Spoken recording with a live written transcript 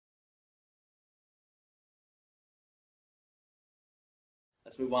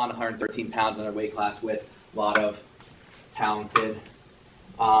Let's move on to 113 pounds in our weight class with a lot of talented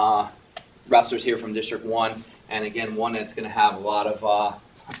wrestlers here from District 1. And again, one that's going to have a lot of,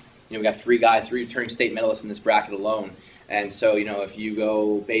 we got three returning state medalists in this bracket alone. And so, if you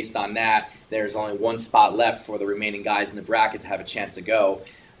go based on that, there's only one spot left for the remaining guys in the bracket to have a chance to go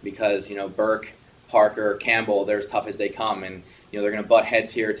because, Burke, Parker, Campbell, they're as tough as they come. And, they're going to butt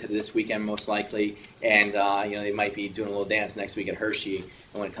heads here to this weekend most likely. And, they might be doing a little dance next week at Hershey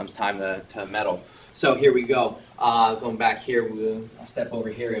when it comes time to medal. So here we go. Going back here, I'll step over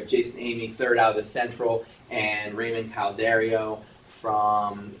here. We have Jason Amy, third out of the Central, and Raymond Calderio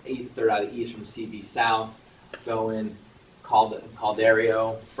from third out of the East from CB South. Going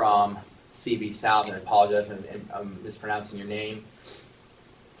Calderio from CB South, and I apologize if I'm mispronouncing your name.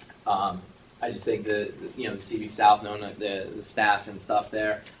 I just think the CB South, knowing the staff and stuff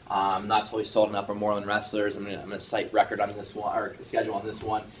there, I'm not totally sold on Upper Moreland wrestlers. I'm gonna cite record on this one, or schedule on this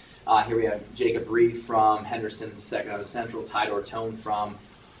one. Here we have Jacob Reed from Henderson, second out of Central. Ty Ortone from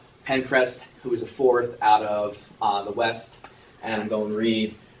Pencrest, who is a fourth out of the West. And I'm going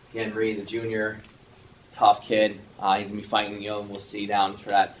Reed. Again, Reed, the junior, tough kid. He's going to be fighting, we'll see down for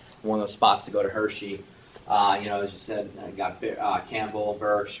that one of those spots to go to Hershey. As you said, I got Campbell,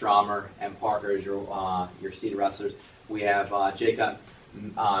 Burke, Stromer, and Parker as your seeded wrestlers. We have Jacob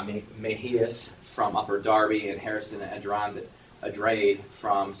Mejias from Upper Darby and Harrison Adrade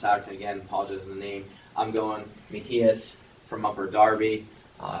from Souderton. Again, apologize for the name. I'm going Mejias from Upper Darby.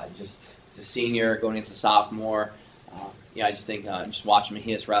 Just a senior going into sophomore. I just think just watching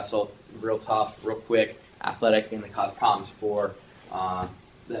Mejias wrestle, real tough, real quick, athletic, and to cause problems for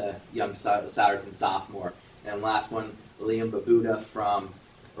the young Souderton sophomore. And last one, Liam Babauta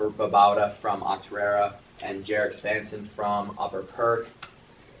from Octorara, and Jarek Svanson from Upper Perk.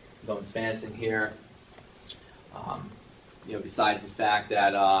 Going Svanson here. Besides the fact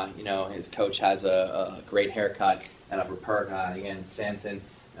that his coach has a great haircut at Upper Perk, again Svanson,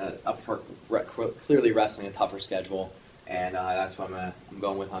 Upper Perk clearly wrestling a tougher schedule, and that's what I'm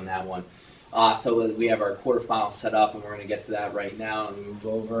going with on that one. So we have our quarterfinals set up, and we're going to get to that right now and move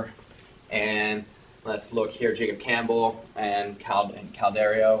over. And let's look here. Jacob Campbell and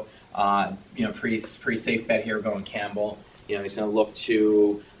Calderio. Pretty safe bet here. We're going Campbell. He's going to look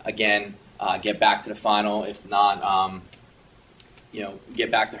to again get back to the final. If not,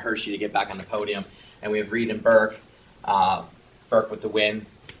 get back to Hershey to get back on the podium. And we have Reed and Burke. Burke with the win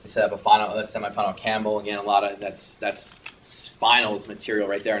to set up a semifinal. Campbell again. A lot of that's finals material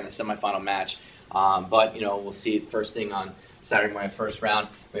right there in the semifinal match. But we'll see it first thing on Saturday morning, first round.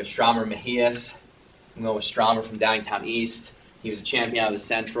 We have Stromer Mejias. I'm going with Stromer from Downingtown East. He was a champion out of the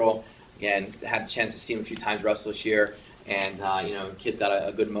Central. Again, had a chance to see him a few times wrestle this year. And, kid's got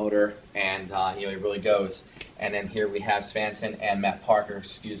a good motor, and, he really goes. And then here we have Svanson and Matt Parker,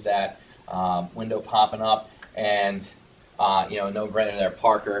 excuse that, window popping up. And, no-brainer there,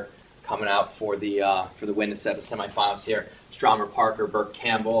 Parker coming out for the win to set up the semifinals here. Stromer, Parker, Burke,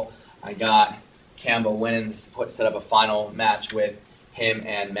 Campbell. I got Campbell winning to set up a final match with him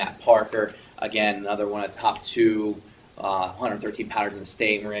and Matt Parker. Again, another one of the top two 113 pounders in the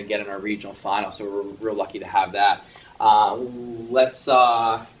state, and we're going to get in our regional final, so we're real lucky to have that. Let's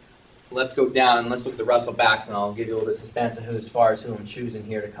go down and let's look at the wrestle backs, and I'll give you a little bit of suspense as far as who I'm choosing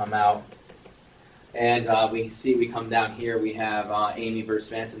here to come out. And we come down here, we have Amy versus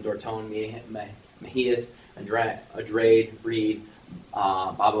Svanson, Dortone, Mejias, Adrade, Reed,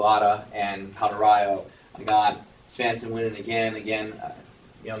 Babauta, and Calderio. I got Svanson winning again,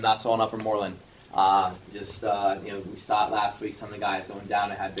 not so on Upper Moreland. We saw it last week, some of the guys going down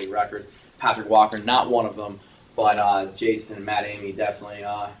and had big records. Patrick Walker, not one of them, but Jason and Matt Amy definitely,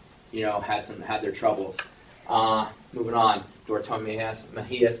 had their troubles. Moving on, Dortone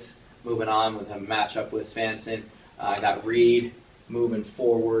Mejias moving on with a matchup with Svanson. I got Reed moving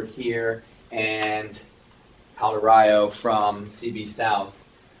forward here, and Calderio from CB South.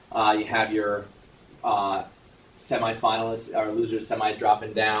 You have your semifinalists, or losers semis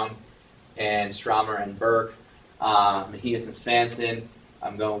dropping down, and Stromer and Burke. Mejias and Svanson.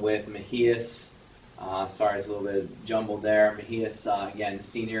 I'm going with Mejias. Sorry, it's a little bit jumbled there. Mejias, again,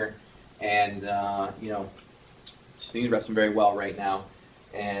 senior, and he's wrestling very well right now.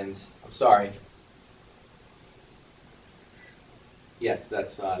 And I'm sorry. Yes,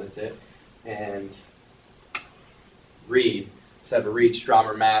 that's it. And Reed. Let's have a Reed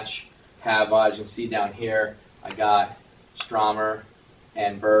Stromer match. Have as you can see down here, I got Stromer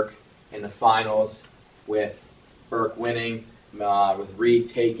and Burke in the finals, with Burke winning, with Reed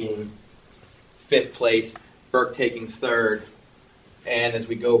taking 5th place, Burke taking 3rd. And as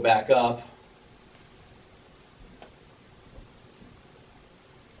we go back up,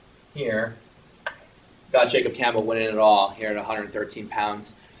 here, got Jacob Campbell winning it all here at 113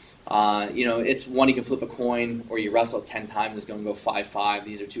 pounds. You know, it's one you can flip a coin, or you wrestle 10 times, it's going to go 5-5.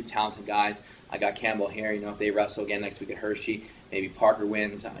 These are two talented guys. I got Campbell here. You know, if they wrestle again next week at Hershey, maybe Parker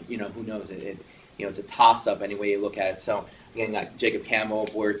wins. You know, who knows? You know, it's a toss-up any way you look at it. So again, got Jacob Campbell,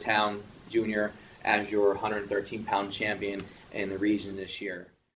 Boyertown Jr. as your 113-pound champion in the region this year.